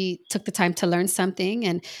like she took the time to learn something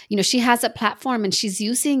and, she has a platform and she's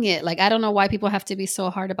using it. Like, I don't know why people have to be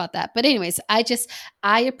so hard about that. But, anyways,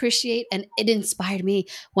 I appreciate and it inspired me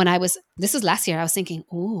when this was last year. I was thinking,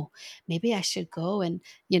 oh, maybe I should go and,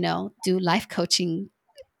 do life coaching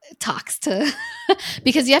talks to,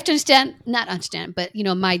 because you have to understand, not understand, but,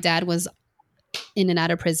 my dad was in and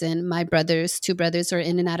out of prison. My two brothers are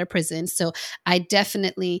in and out of prison. So I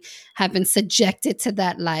definitely have been subjected to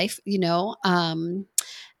that life,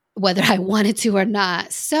 whether I wanted to or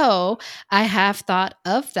not. So I have thought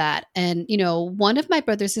of that. And, one of my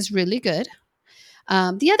brothers is really good.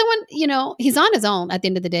 The other one, he's on his own at the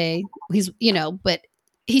end of the day. But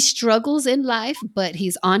he struggles in life, but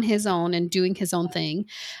he's on his own and doing his own thing.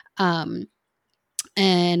 And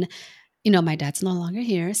my dad's no longer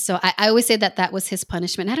here. So I always say that that was his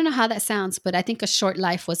punishment. I don't know how that sounds, but I think a short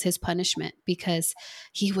life was his punishment because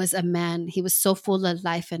he was a man. He was so full of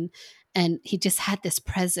life and he just had this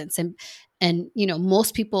presence. And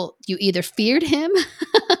most people, you either feared him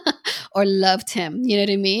or loved him. You know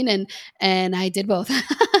what I mean? And I did both.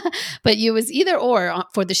 But it was either or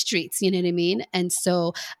for the streets. You know what I mean? And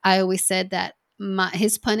so I always said that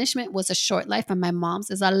his punishment was a short life and my mom's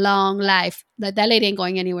is a long life. That lady ain't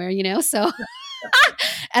going anywhere, you know? So,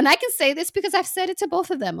 and I can say this because I've said it to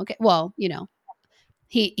both of them. Okay. Well,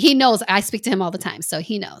 he knows I speak to him all the time. So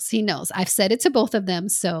he knows I've said it to both of them.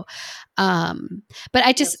 So, um, but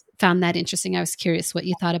I just Yes. found that interesting. I was curious what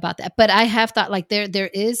you thought about that, but I have thought like there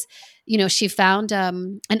is, she found,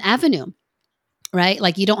 an avenue, right?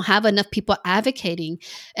 Like you don't have enough people advocating.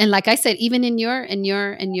 And like I said, even in your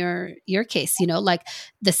case, like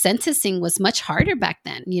the sentencing was much harder back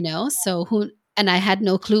then, so who, and I had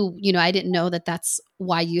no clue, I didn't know that that's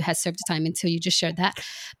why you had served the time until you just shared that.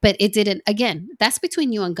 But it didn't, again, that's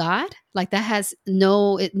between you and God. Like that has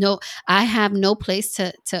no, I have no place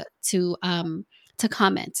to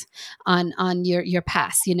comment on your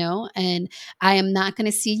past, and I am not going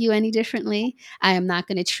to see you any differently. I am not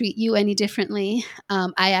going to treat you any differently.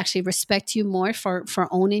 I actually respect you more for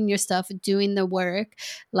owning your stuff, doing the work.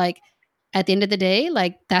 Like at the end of the day,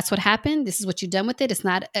 like that's what happened. This is what you've done with it. It's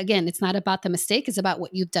not, again, it's not about the mistake. It's about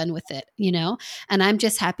what you've done with it. And I'm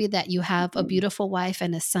just happy that you have a beautiful wife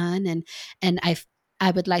and a son, and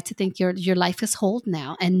I would like to think your life is whole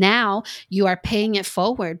now, and now you are paying it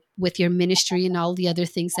forward with your ministry and all the other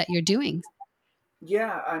things that you're doing.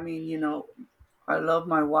 Yeah, I mean, I love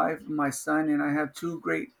my wife, my son, and I have two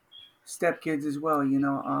great stepkids as well.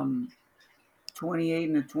 28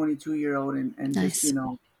 and a 22-year-old, and just Nice.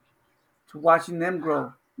 to watching them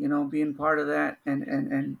grow. Being part of that,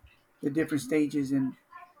 and the different stages, and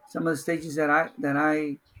some of the stages that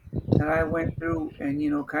I went through,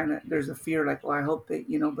 and kind of there's a fear like, well, I hope that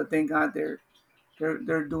but thank God they're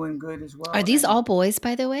doing good as Are well. these And all boys,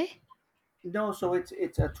 by the way? no, so it's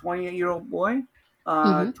a 28-year-old boy,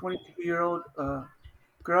 Mm-hmm. 22-year-old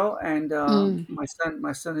girl, and Mm, my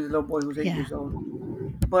son is a little boy who's eight yeah. years old.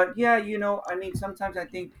 But yeah, I mean, sometimes I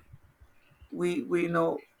think we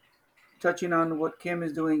touching on what Kim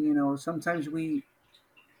is doing, sometimes we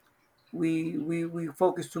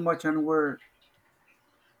focus too much on where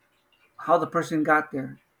how the person got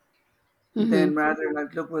there, Mm-hmm. than rather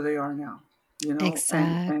like look where they are now, and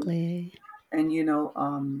Exactly. and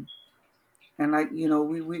and like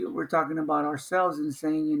we're talking about ourselves and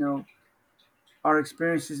saying our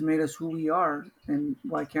experiences made us who we are, and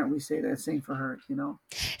why can't we say that same for her, or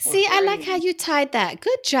See, I for like how anyone. you tied that.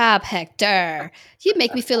 Good job, Hector. You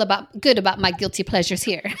make me feel about good about my guilty pleasures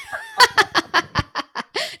here.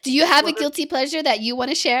 Do you have a Well, guilty pleasure that you want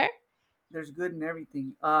to share? there's good in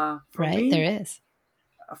everything. For Right, there me, is.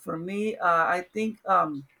 I think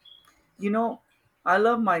you know, I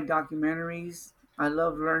love my documentaries. I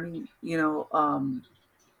love learning.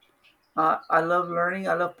 I love learning.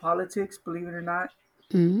 I love politics. Believe it or not,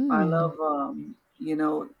 I Mm. love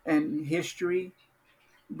and history.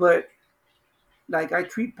 But like I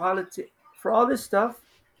treat politics for all this stuff.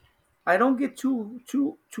 I don't get too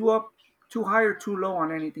up, too high or too low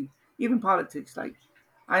on anything. Even politics. Like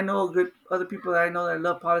I know good other people that I know that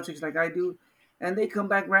love politics like I do, and they come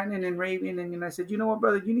back ranting and raving. And I said, you know what,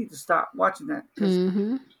 brother, you need to stop watching that because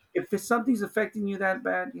Mm-hmm. if it's something's affecting you that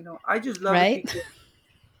bad, I just love it Right? because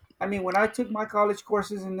I mean, when I took my college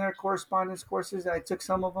courses and their correspondence courses, I took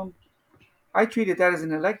some of them. I treated that as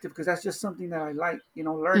an elective because that's just something that I like,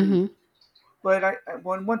 learning. Mm-hmm. But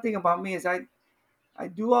one thing about me is I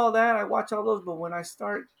do all that, I watch all those, but when I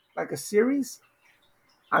start like a series,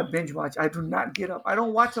 I binge watch. I do not get up. I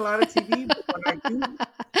don't watch a lot of TV, but when I do,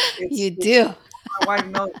 You it's do. my wife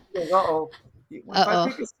knows. She goes, "Uh oh." If I Uh-oh.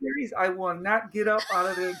 pick a series, I will not get up out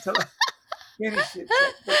of there until I finish it.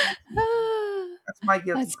 So, but that's my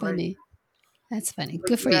guilty That's pleasure. funny. That's funny.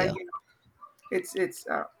 But Good for yeah, you. it's.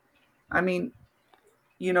 I mean,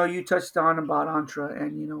 you touched on about Antra,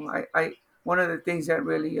 and I one of the things that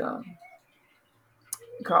really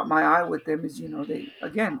caught my eye with them is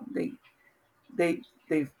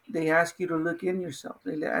they ask you to look in yourself.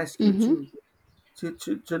 They ask you Mm-hmm.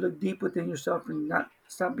 to look deep within yourself and not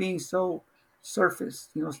stop being so surface.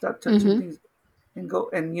 Stop touching Mm-hmm. things and go.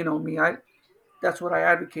 And me, I that's what I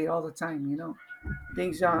advocate all the time.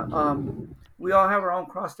 Things we all have our own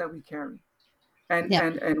cross that we carry, and Yep.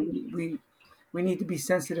 and and we need to be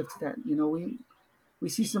sensitive to that. We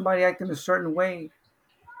see somebody acting a certain way.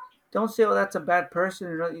 Don't say, "Oh, that's a bad person."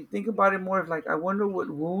 You think about it more of like, I wonder what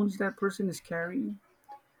wounds that person is carrying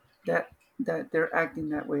that they're acting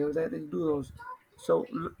that way or that they do those. So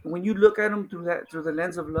when you look at them through the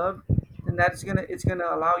lens of love, then it's gonna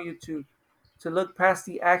allow you to look past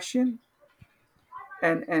the action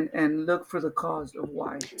and look for the cause of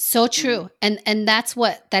why. So And true. And that's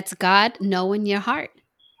God knowing your heart.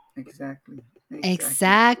 Exactly. Exactly.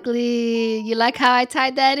 Exactly. You like how I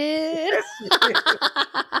tied that in? Yes, you did.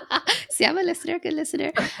 See, I'm a listener, good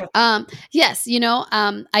listener. Yes,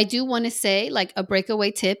 I do want to say like a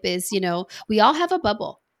breakaway tip is, we all have a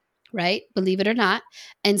bubble, right? Believe it or not.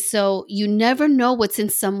 And so you never know what's in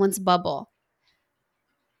someone's bubble,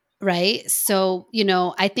 right? So,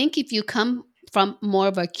 I think if you come from more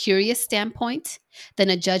of a curious standpoint than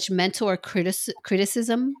a judgmental or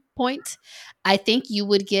criticism point, I think you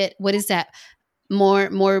would get, what is that?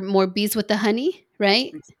 More bees with the honey,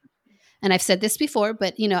 right? And I've said this before,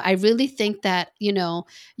 but I really think that,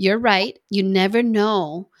 you're right. You never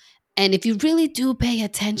know. And if you really do pay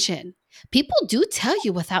attention, people do tell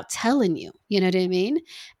you without telling you. You know what I mean?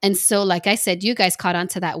 And so, like I said, you guys caught on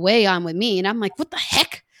to that way on with me. And I'm like, what the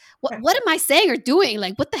heck? What am I saying or doing?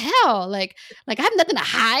 Like, what the hell? Like I have nothing to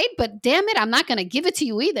hide, but damn it, I'm not gonna give it to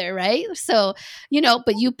you either, right? So,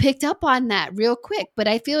 but you picked up on that real quick. But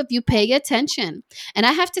I feel if you pay attention, and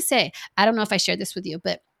I have to say, I don't know if I shared this with you,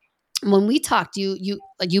 but when we talked, you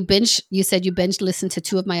said you binge listened to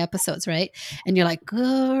two of my episodes, right? And you're like,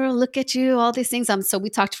 girl, look at you, all these things. So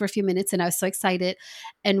we talked for a few minutes and I was so excited.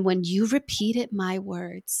 And when you repeated my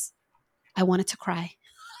words, I wanted to cry.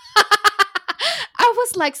 I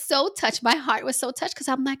was like so touched. My heart was so touched because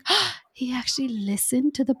I'm like, oh, he actually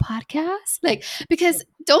listened to the podcast. Like, because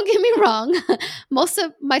don't get me wrong, most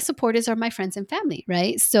of my supporters are my friends and family,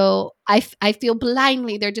 right? So I feel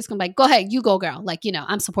blindly they're just gonna be like, go ahead, you go, girl. Like,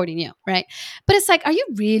 I'm supporting you, right? But it's like, are you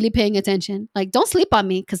really paying attention? Like, don't sleep on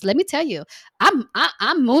me because let me tell you, I'm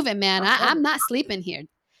moving, man. I'm I'm coming. not sleeping here.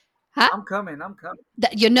 Huh? I'm coming. I'm coming. I'm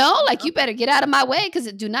Like you coming. better get out of my way because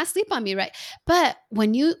do not sleep on me, right? But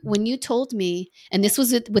when you told me, and this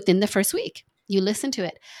was within the first week, you listened to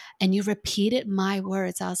it and you repeated my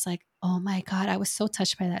words. I was like, oh my god, I was so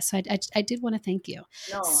touched by that. So I did want to thank you.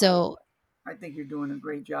 No, So I think you're doing a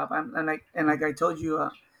great job. And like I told you,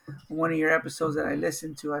 one of your episodes that I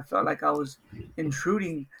listened to, I felt like I was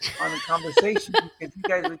intruding on the conversation because you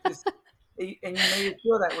guys were just, and you made it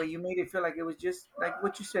feel that way. You made it feel like it was just like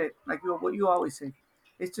what you said, like what you always say.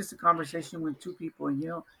 It's just a conversation with two people,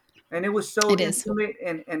 and it was so it is. intimate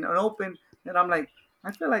and open that I'm like,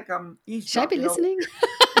 I feel like I'm Should I be eavesdropping over. listening?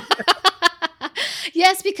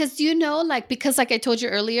 Yes, because because like I told you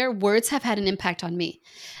earlier, words have had an impact on me.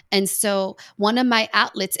 And so one of my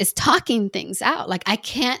outlets is talking things out. Like I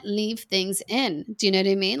can't leave things in. Do you know what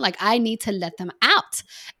I mean? Like I need to let them out.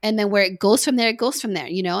 And then where it goes from there, it goes from there.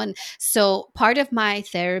 And so part of my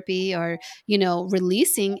therapy or,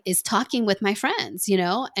 releasing is talking with my friends.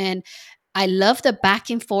 And I love the back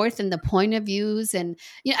and forth and the point of views and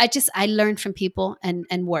I learn from people and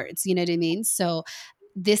words, you know what I mean? So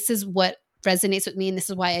this is what resonates with me and this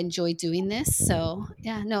is why I enjoy doing this. So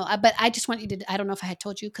yeah, no, but I just want you to, I don't know if I had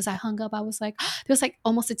told you because I hung up. I was like, there was like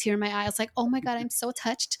almost a tear in my eye. I was like, oh my God, I'm so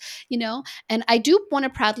touched. And I do want to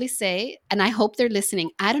proudly say, and I hope they're listening.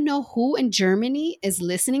 I don't know who in Germany is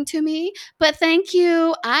listening to me, but thank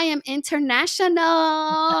you. I am international.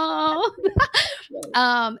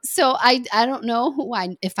 Right. So I don't know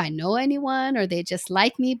if I know anyone or they just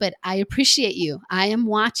like me, but I appreciate you. I am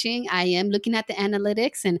watching, I am looking at the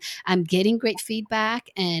analytics and I'm getting great feedback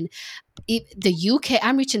and the UK,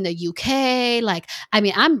 I'm reaching the UK. Like, I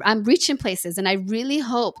mean, I'm reaching places and I really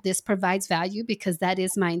hope this provides value because that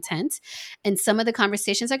is my intent. And some of the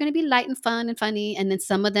conversations are going to be light and fun and funny. And then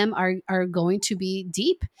some of them are going to be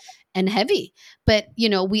deep and heavy. But,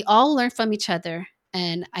 we all learn from each other.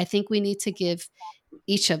 And I think we need to give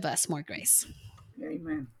each of us more grace.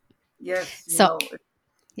 Amen. Yes, So,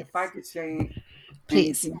 if I yes, could say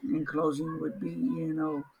please. anything in closing would be,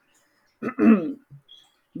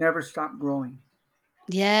 never stop growing.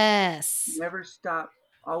 Yes. Never stop.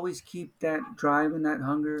 Always keep that drive and that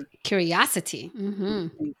hunger Curiosity. Hmm.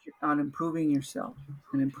 on improving yourself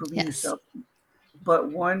and improving Yes. yourself. But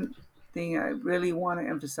one thing I really want to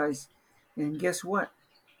emphasize, and guess what?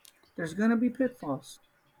 There's gonna be pitfalls.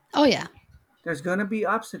 Oh, yeah. There's gonna be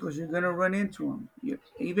obstacles. You're gonna run into them.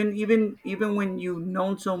 Even when you've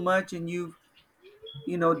known so much and you've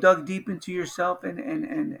dug deep into yourself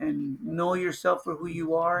and know yourself for who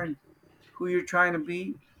you are and who you're trying to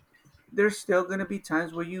be, there's still going to be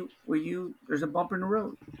times where you there's a bump in the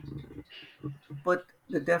road. But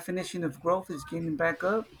the definition of growth is getting back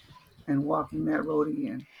up and walking that road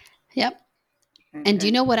again. Yep. And And do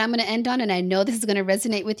you know what I'm going to end on? And I know this is going to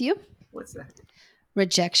resonate with you. what's that?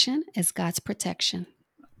 Rejection is God's protection.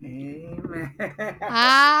 Amen. You were saving that.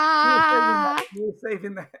 Ah, You were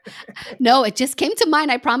saving that. no, it just came to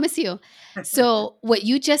mind. I promise you. So, what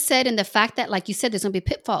you just said, and the fact that, like you said, there's going to be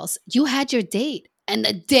pitfalls, you had your date. And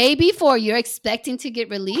the day before you're expecting to get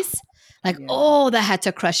released, Like, Yeah. oh, that had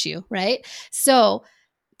to crush you, right? So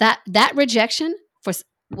that rejection for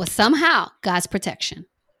was somehow God's protection.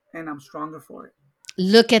 And I'm stronger for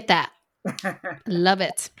Look at that. it. Love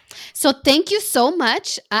it. So thank you so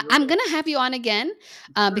much. You're I'm welcome. going to have you on again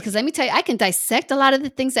Sure. because let me tell you, I can dissect a lot of the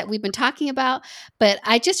things that we've been talking about. But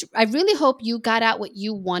I really hope you got out what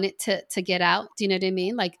you wanted to get out. Do you know what I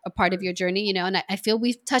mean? Like a part of Sure. your journey, and I feel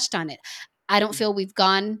we've touched on it. I don't Mhm. feel we've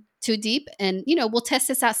gone too deep, and we'll test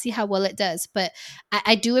this out, see how well it does. But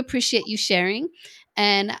I do appreciate you sharing,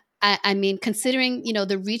 and I mean, considering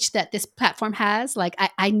the reach that this platform has, like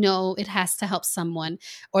I know it has to help someone,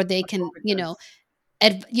 or they I can hope it does.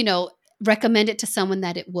 adv- you know recommend it to someone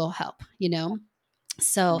that it will help.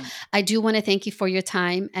 So Mm. I do want to thank you for your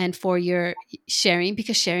time and for your sharing,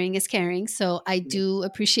 because sharing is caring. So I do Yes.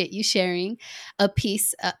 appreciate you sharing a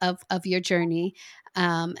piece of your journey.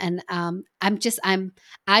 And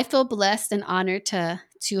I feel blessed and honored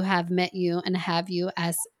to have met you and have you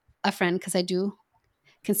as a friend, because I do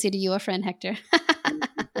consider you a friend, Hector. Thank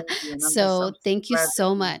you. Thank you. And So I'm so thank you glad that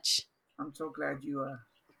so much. I'm so glad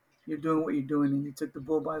you're doing what you're doing, and you took the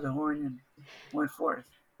bull by the horn and went forth.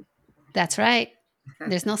 That's right.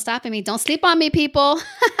 There's no stopping me. Don't sleep on me, people.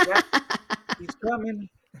 Yeah, he's coming.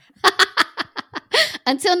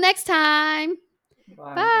 Until next time.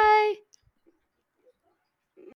 Bye. Bye.